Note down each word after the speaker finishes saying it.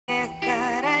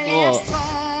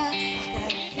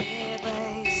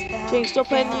Jing, stop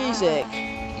playing music.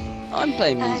 I'm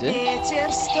playing music.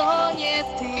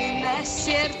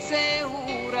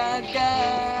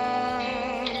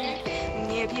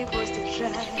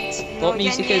 What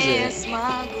music is it?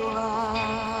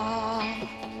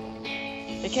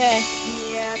 Okay.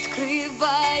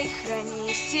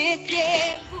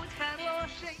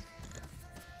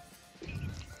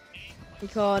 You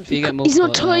can't. If you get more He's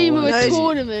not then I team of won't a do it.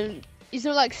 tournament. He's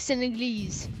not like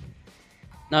Senegalese.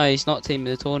 No, he's not team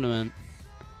of the tournament.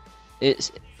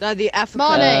 It's No, the Africa.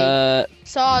 Mane.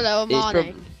 Salah or it's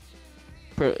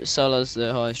Mane? Salah's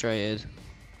the highest rated.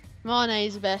 Mane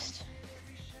is the best.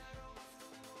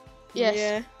 Yes.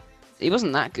 Yeah. He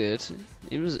wasn't that good.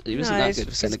 He wasn't that he's- good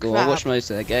for he's Senegal. I crap. watched most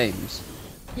of their games.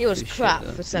 He was Good shit, crap though,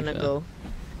 for to be Senegal.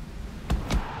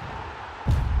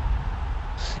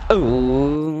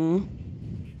 Oh,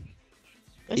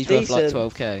 It's he's worth like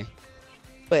decent, 12k.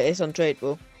 but it's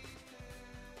untradeable.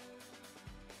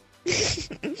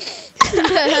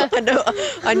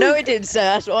 I know it didn't say.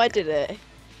 That's why I did it.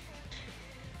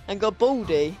 And got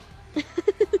baldy.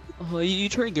 Oh, you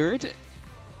triggered?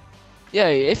 Yeah,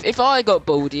 if I got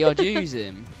baldy, I'd use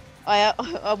him.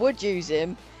 I would use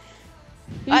him.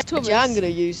 Who's Actually, I'm Thomas? gonna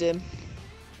use him.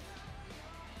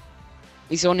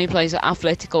 He's the one who plays at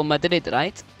Atletico Madrid,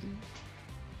 right?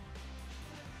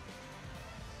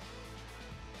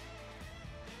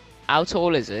 How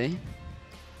tall is he?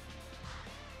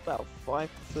 About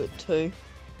 5'2".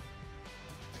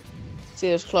 See,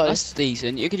 it's close. That's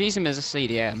decent. You could use him as a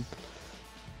CDM.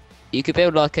 You could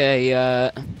build like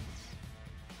a.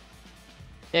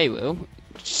 Yeah, you will.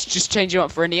 Just change him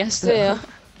up for Iniesta. See ya.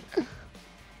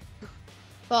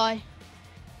 Bye.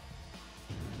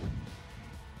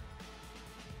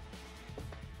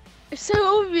 It's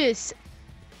so obvious.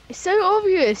 It's so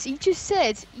obvious. You just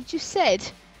said.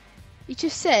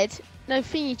 No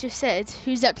thing. You just said.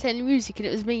 Who's that playing the music? And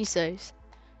it was me. So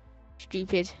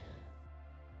stupid.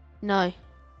 No.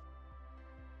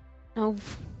 No.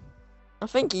 I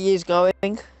think he is going.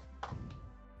 Do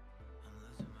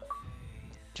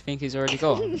you think he's already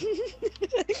gone?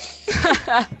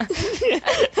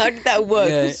 How did that work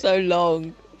Yeah. for so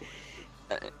long?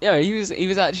 Yeah, he was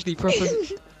actually proper.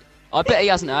 I bet he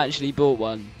hasn't actually bought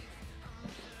one.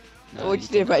 No, What he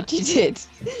did you do didn't about you did?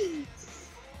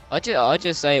 I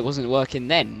just say it wasn't working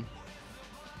then.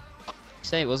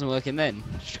 Say it wasn't working then.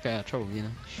 Just get out of trouble, you know.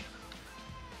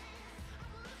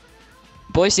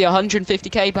 Boys, the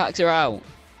 150k packs are out.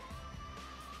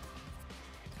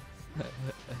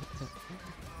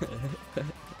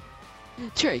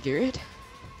 Triggered.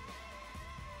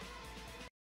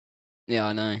 Yeah,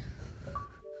 I know.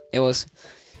 It was.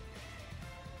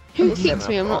 Who kicked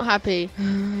me? I'm not happy.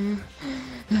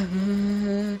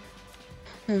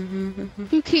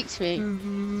 Who kicked me?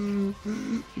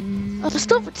 Oh,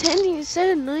 stop pretending. It's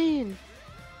so annoying.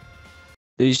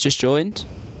 Who's just joined?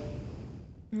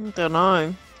 I don't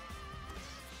know.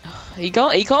 He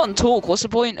can't talk. What's the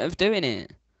point of doing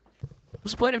it?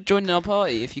 What's the point of joining our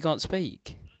party if you can't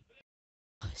speak?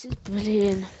 This is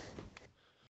brilliant.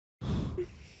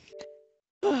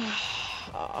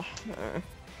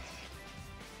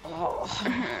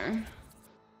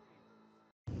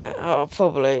 Oh,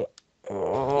 probably. He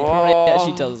probably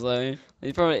actually does though.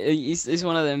 It's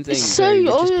one of them things. It's so where you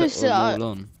just put obvious them that all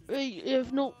on. you're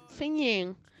not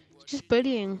thinking. It's just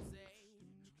bullying.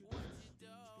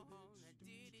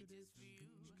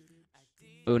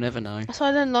 We'll never know. That's why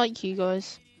I don't like you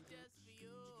guys.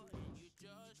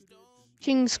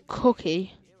 King's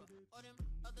cocky.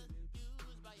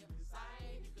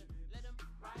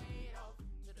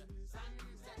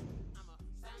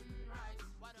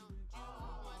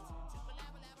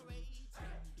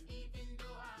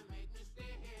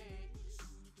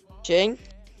 Jing?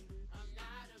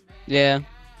 Yeah.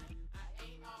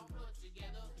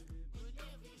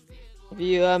 Have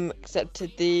you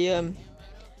accepted the Yeah,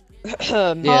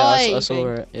 I Hi. saw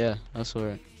it. Yeah, I saw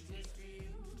it.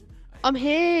 I'm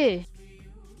here.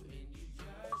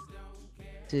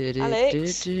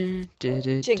 Alex? Jing,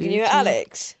 can you hear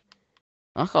Alex?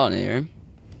 I can't hear him.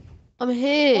 I'm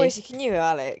here. Boise, can you hear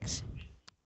Alex?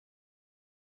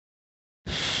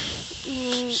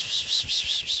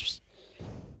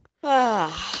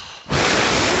 Ah.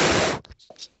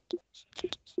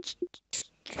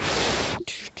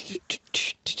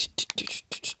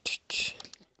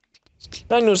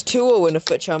 Daniel's 2-0 in a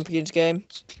FUT Champions game.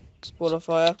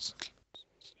 Qualifier.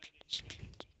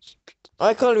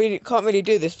 I can't really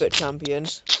do this FUT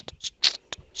Champions.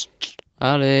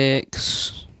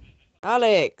 Alex.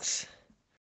 Alex.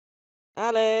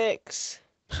 Alex.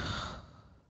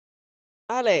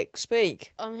 Alex,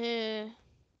 speak. I'm here.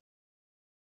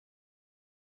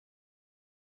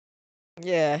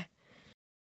 Yeah.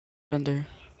 Thunder.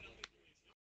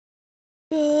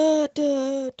 Da,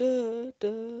 da, da,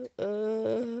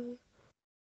 da,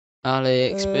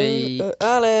 Alex, speak.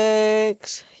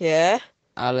 Alex. Yeah.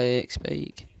 Alex,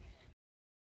 speak.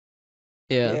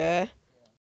 Yeah. Yeah.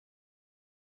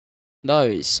 No,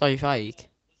 it's so fake.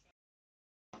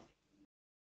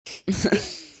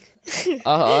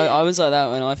 I was like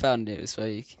that when I found it was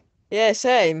fake. Yeah,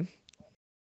 same.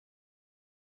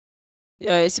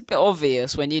 Yeah, it's a bit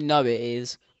obvious when you know it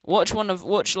is. Watch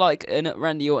like an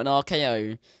Randy Orton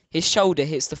RKO. His shoulder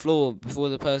hits the floor before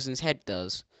the person's head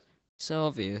does. So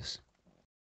obvious.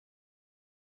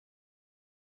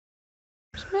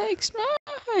 Makes my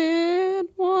head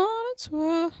what it's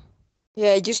worth.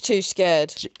 Yeah, just too scared.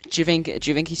 Do you think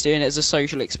he's doing it as a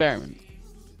social experiment?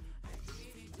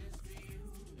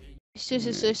 It's just a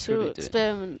Yeah, social probably do it.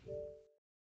 experiment.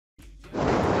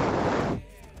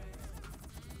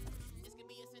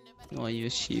 Why are you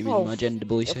assuming Oh, my gender,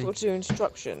 boy? I thought to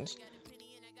instructions.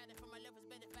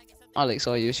 Alex,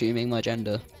 are you assuming my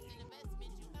gender?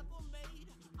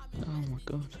 Oh my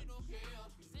god.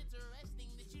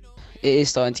 It is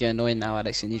starting to get annoying now,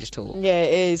 Alex, and you just talk. Yeah,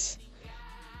 it is.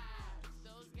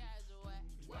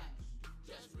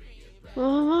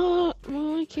 Oh, my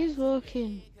mic is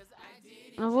working.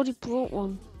 I've already brought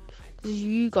one. This is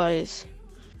you guys.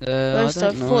 I First I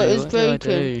don't know. thought it was What do I broken.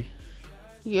 do?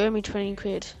 You owe me 20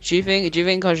 quid. Do you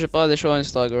think I should buy the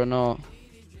Schweinsteiger or not?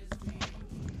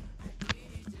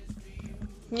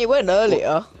 You went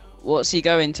earlier. What's he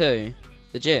going to?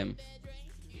 The gym?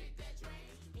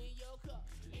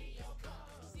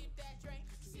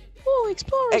 Oh,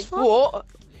 Explorers fun. What?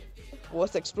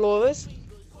 What's Explorers?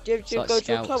 Do you like go to a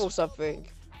Scouts. club or something?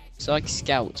 It's like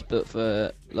Scouts, but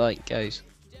for, like, gays.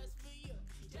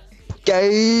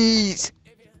 Gays!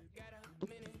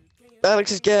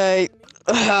 Alex is gay.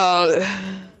 What's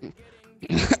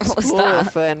Explorer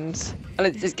that? friends.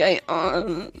 Alex is gay.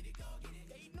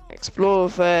 Explorer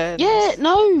friends. Yeah,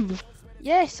 no!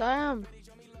 Yes, I am.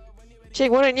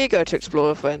 Ching, why don't you go to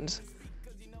Explorer friends?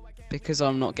 Because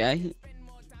I'm not gay.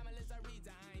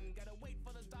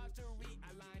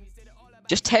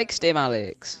 Just text him,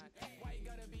 Alex.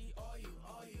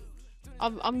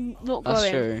 I'm not That's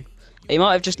going. true. He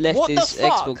might have just left What the his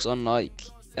fuck? Xbox on, like,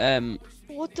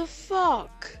 What the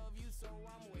fuck?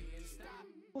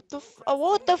 What the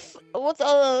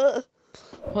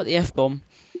what the F-bomb?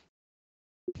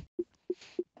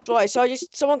 Right, so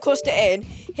someone crossed it in,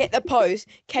 hit the post,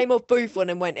 came off booth one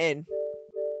and went in.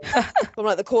 From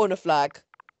like the corner flag.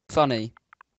 Funny.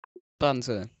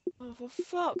 Banter. Oh, for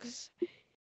fuck's...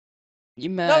 You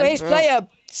mad, No, his bro? player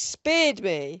speared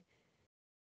me.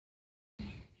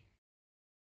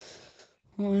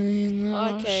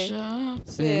 Okay.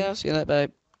 See ya. See you later,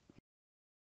 babe.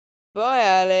 Bye,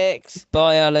 Alex.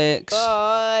 Bye, Alex.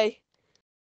 Bye.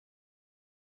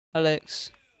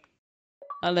 Alex.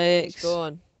 He's Alex.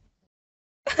 gone.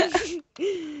 I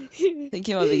think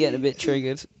he might be getting a bit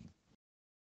triggered.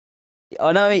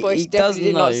 I know Boy, he he's does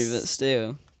definitely know, not but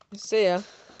still. See ya.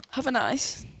 Have a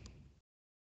nice.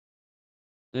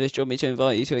 Lewis, do you want me to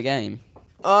invite you to a game?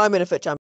 I'm in a foot champ.